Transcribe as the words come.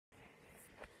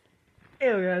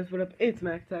Hey guys, what up? It's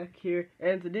MacTech here,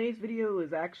 and today's video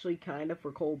is actually kind of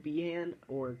for Cole Behan,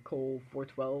 or Cole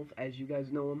 412, as you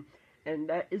guys know him, and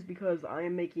that is because I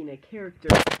am making a character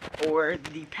for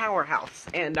the Powerhouse,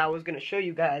 and I was going to show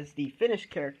you guys the finished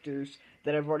characters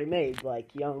that I've already made,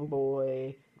 like Young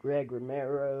Boy, Greg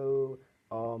Romero,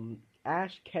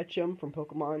 Ash Ketchum from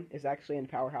Pokemon is actually in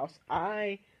Powerhouse.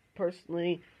 I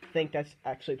personally think that's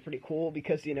actually pretty cool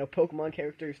because, you know, Pokemon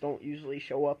characters don't usually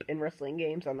show up in wrestling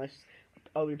games unless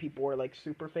other people are like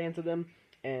super fans of them,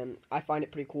 and I find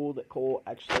it pretty cool that Cole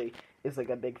actually is like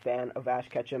a big fan of Ash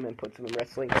Ketchum and puts him in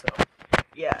wrestling. So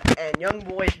yeah, and Young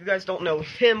Boy, if you guys don't know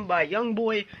him by Young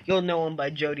Boy, you'll know him by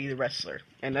Jody the Wrestler,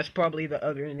 and that's probably the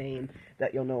other name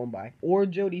that you'll know him by, or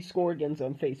Jody Scorgans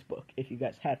on Facebook if you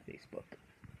guys have Facebook.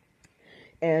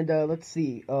 And let's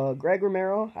see, Greg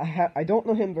Romero, I don't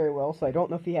know him very well, so I don't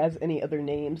know if he has any other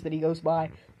names that he goes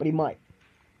by, but he might.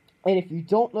 And if you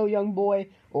don't know Young Boy,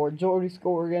 or Jody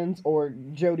Scorgans, or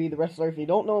Jody the Wrestler, if you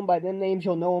don't know him by them names,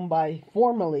 you'll know him by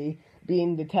formerly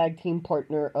being the tag team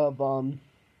partner of,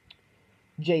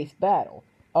 Jace Battle.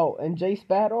 Oh, and Jace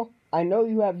Battle, I know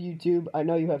you have YouTube, I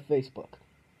know you have Facebook.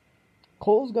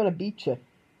 Cole's gonna beat you.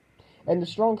 And the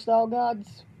Strong Style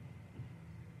Gods,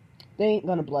 they ain't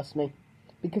gonna bless me,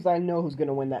 because I know who's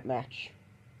gonna win that match.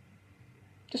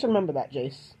 Just remember that,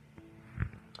 Jace.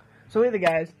 So either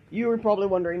guys, you were probably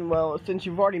wondering, well, since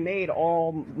you've already made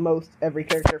almost every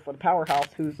character for the Powerhouse,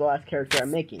 who's the last character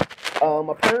I'm making?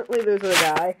 Apparently there's a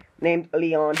guy named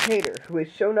Leon Hater, who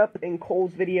has shown up in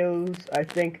Cole's videos, I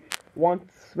think,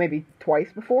 once, maybe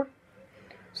twice before.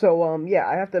 So, yeah,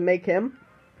 I have to make him.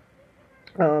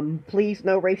 Please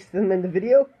no racism in the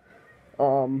video.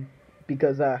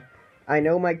 Because, I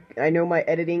know my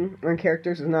editing on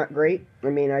characters is not great. I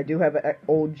mean, I do have an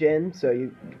old gen, so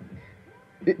you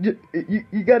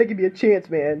gotta give me a chance,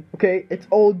 man, okay? It's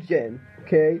old gen,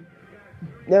 okay?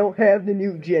 I don't have the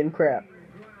new gen crap.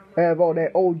 I have all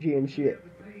that old gen shit.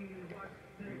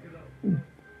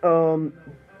 So I'm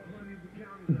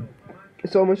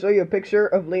gonna show you a picture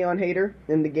of Leon Hater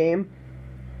in the game.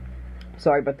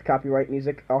 Sorry about the copyright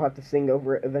music. I'll have to sing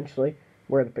over it eventually.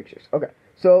 Where are the pictures? Okay,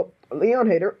 so Leon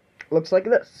Hater looks like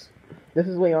this. This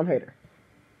is Leon Hater.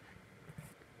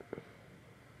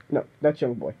 No, that's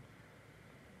Young Boy.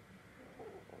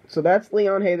 So that's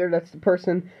Leon Hater. That's the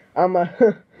person I'm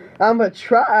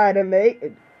try to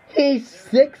make. He's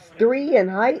 6'3" in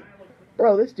height.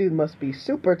 Bro, this dude must be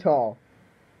super tall.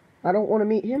 I don't want to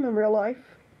meet him in real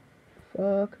life.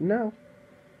 Fuck no.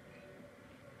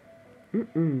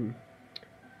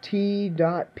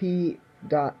 T.P.H.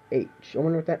 I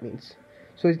wonder what that means.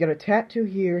 So he's got a tattoo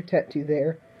here, tattoo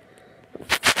there.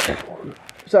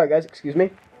 Sorry guys, excuse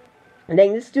me. And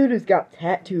dang, this dude has got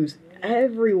tattoos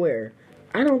everywhere.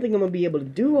 I don't think I'm going to be able to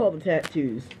do all the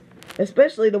tattoos.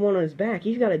 Especially the one on his back.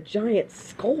 He's got a giant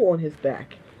skull on his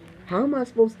back. How am I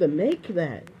supposed to make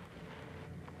that?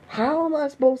 How am I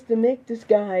supposed to make this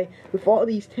guy with all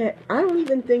these I don't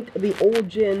even think the old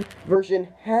gen version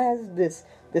has this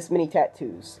many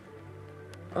tattoos.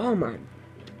 Oh my.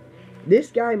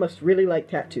 This guy must really like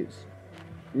tattoos.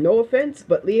 No offense,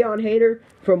 but Leon Hater,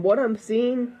 from what I'm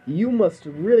seeing, you must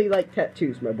really like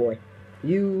tattoos, my boy.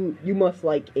 You must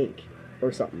like ink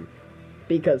or something,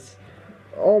 because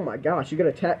oh my gosh, you got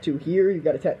a tattoo here, you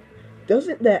got a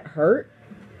doesn't that hurt?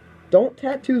 Don't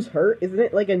tattoos hurt? Isn't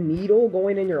it like a needle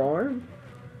going in your arm?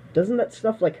 Doesn't that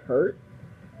stuff like hurt?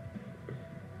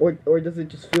 Or does it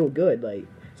just feel good? Like,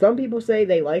 some people say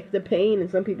they like the pain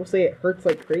and some people say it hurts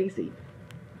like crazy.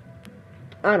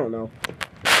 I don't know.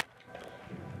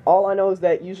 All I know is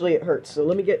that usually it hurts. So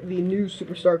let me get the new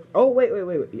superstar. Oh, wait.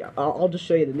 Yeah, I'll just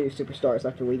show you the new superstars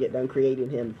after we get done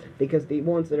creating him. Because the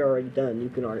ones that are already done, you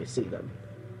can already see them.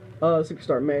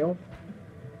 Superstar male.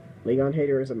 Leon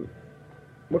Hater is a...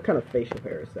 What kind of facial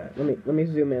hair is that? Let me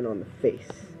zoom in on the face.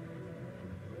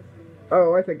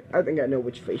 Oh, I think I know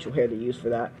which facial hair to use for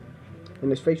that.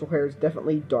 And this facial hair is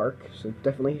definitely dark. So it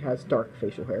definitely has dark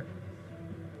facial hair.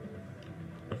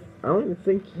 I don't even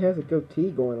think he has a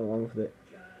goatee going along with it.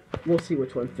 We'll see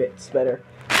which one fits better.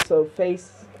 So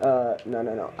face,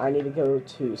 no. I need to go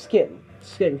to skin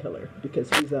color, because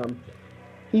he's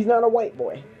not a white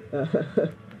boy.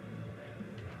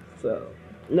 So,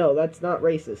 no, that's not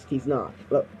racist. He's not.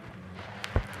 Look,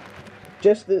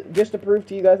 just to prove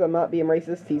to you guys I'm not being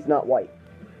racist, he's not white.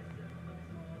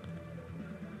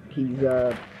 He's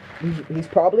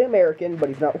probably American, but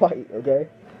he's not white. Okay.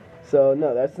 So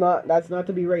no, that's not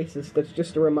to be racist. That's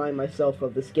just to remind myself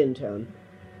of the skin tone.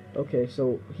 Okay,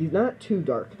 so he's not too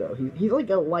dark, though. He's like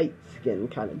a light skin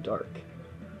kind of dark.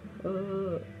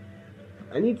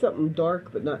 I need something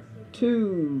dark, but not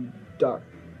too dark.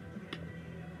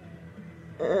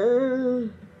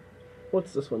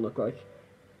 What's this one look like?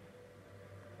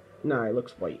 Nah, it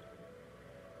looks white.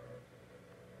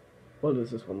 What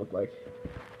does this one look like?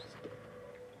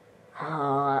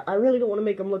 I really don't want to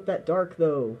make him look that dark,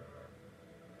 though.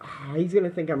 He's gonna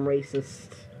think I'm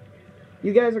racist.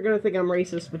 You guys are gonna think I'm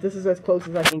racist, but this is as close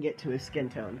as I can get to his skin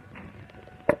tone.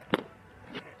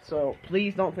 So,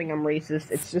 please don't think I'm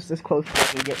racist. It's just as close as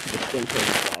I can get to the skin tone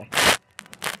guy.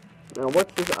 Now,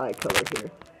 what's his eye color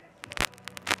here?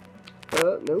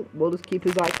 Nope. We'll just keep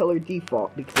his eye color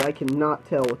default, because I cannot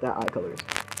tell what that eye color is.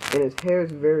 And his hair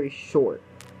is very short.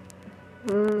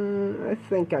 I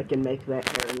think I can make that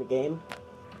hair in the game.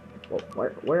 Well,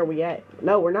 where are we at?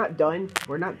 No, we're not done.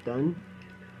 We're not done.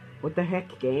 What the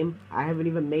heck, game? I haven't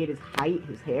even made his height,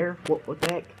 his hair. What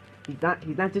the heck? He's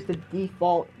not just a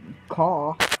default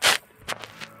caw.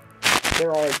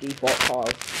 There are default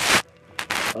caws.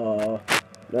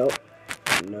 Nope.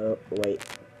 No, wait.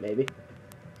 Maybe.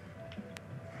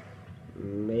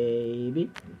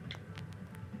 Maybe.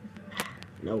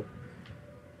 No.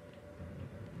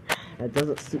 That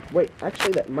doesn't suit. Wait,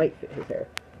 actually, that might fit his hair.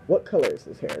 What color is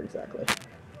his hair exactly?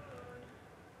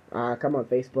 Come on,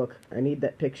 Facebook. I need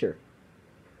that picture.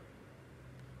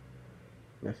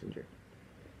 Messenger.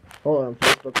 Hold on,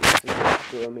 Facebook Messenger.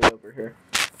 Throw me over here.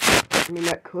 I mean,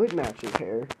 that could match his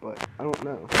hair, but I don't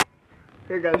know.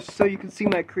 Here, guys, so you can see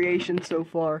my creation so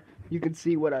far. You can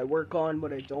see what I work on,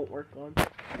 what I don't work on.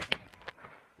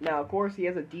 Now, of course, he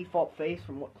has a default face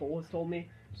from what Cole has told me.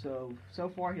 So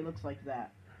far, he looks like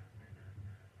that.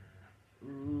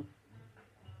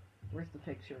 Where's the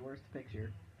picture? Where's the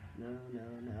picture? No.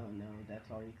 That's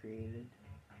already created.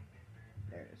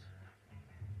 There it is.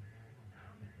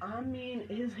 I mean,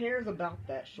 his hair is about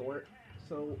that short.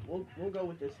 So we'll go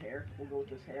with this hair. We'll go with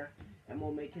this hair. And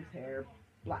we'll make his hair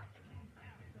black.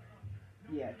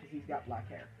 Yeah, because he's got black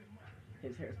hair.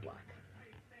 His hair's black.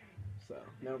 So,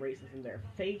 no racism there.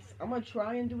 Face, I'm going to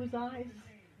try and do his eyes.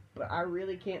 But I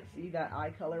really can't see that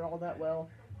eye color all that well.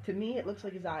 To me, it looks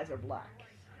like his eyes are black.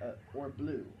 Or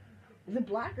blue. Is it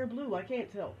black or blue? I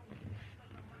can't tell.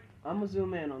 I'm going to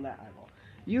zoom in on that eyeball.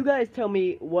 You guys tell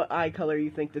me what eye color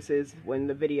you think this is when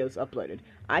the video's uploaded.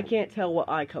 I can't tell what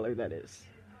eye color that is.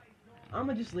 I'm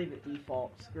going to just leave it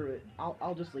default. Screw it.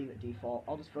 I'll just leave it default.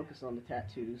 I'll just focus on the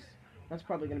tattoos. That's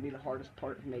probably going to be the hardest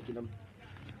part of making them.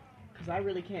 Because I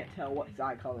really can't tell what his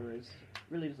eye color is. It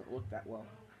really doesn't look that well.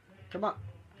 Come on.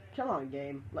 Come on,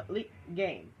 game.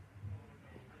 Game.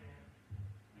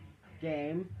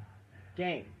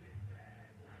 Game.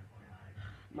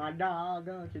 My dog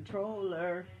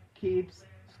controller keeps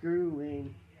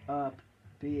screwing up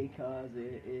because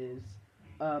it is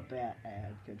a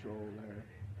bad controller.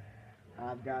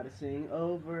 I've got to sing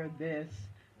over this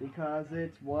because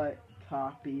it's what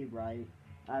copyright.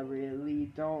 I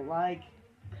really don't like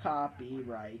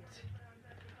copyright.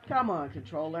 Come on,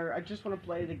 controller. I just want to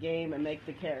play the game and make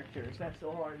the characters. That's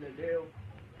so hard to do.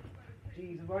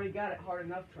 Jeez, I've already got it hard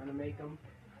enough trying to make them.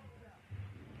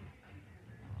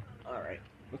 Alright,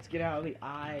 let's get out of the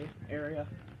eye area.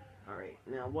 Alright,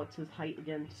 now what's his height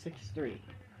again? 6'3".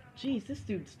 Jeez, this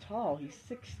dude's tall. He's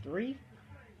 6'3"?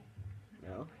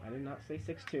 No, I did not say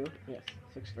 6'2". Yes,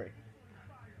 6'3".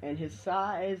 And his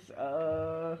size,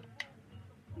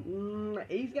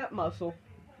 he's got muscle.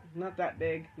 Not that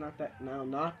big. Not that big.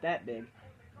 Not that big.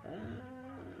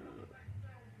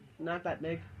 Not that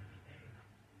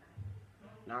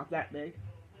big.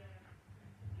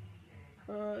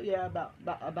 Yeah, about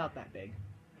that big.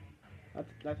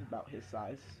 That's about his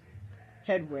size.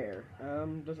 Headwear.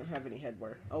 Doesn't have any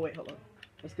headwear. Oh wait, hold on.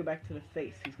 Let's go back to the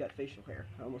face. He's got facial hair.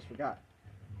 I almost forgot.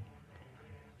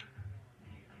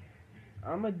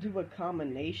 I'm gonna do a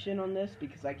combination on this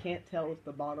because I can't tell if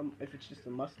it's just a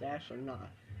mustache or not.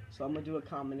 So I'm gonna do a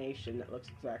combination that looks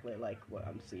exactly like what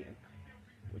I'm seeing,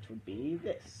 which would be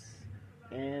this.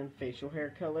 And facial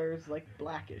hair color is like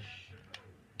blackish.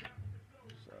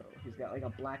 So he's got like a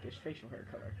blackish facial hair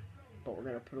color, but we're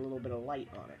gonna put a little bit of light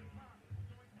on it.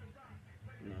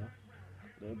 You know,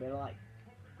 a little bit of light,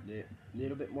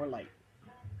 little bit more light.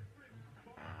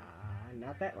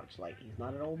 Not that much light. He's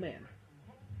not an old man.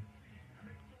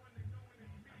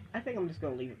 I think I'm just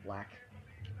gonna leave it black.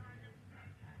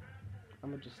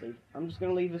 I'm just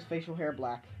gonna leave his facial hair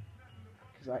black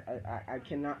because I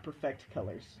cannot perfect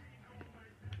colors.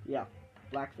 Yeah,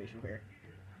 black facial hair.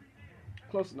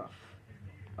 Close enough.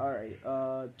 Alright,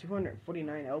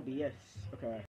 249 lbs. Okay.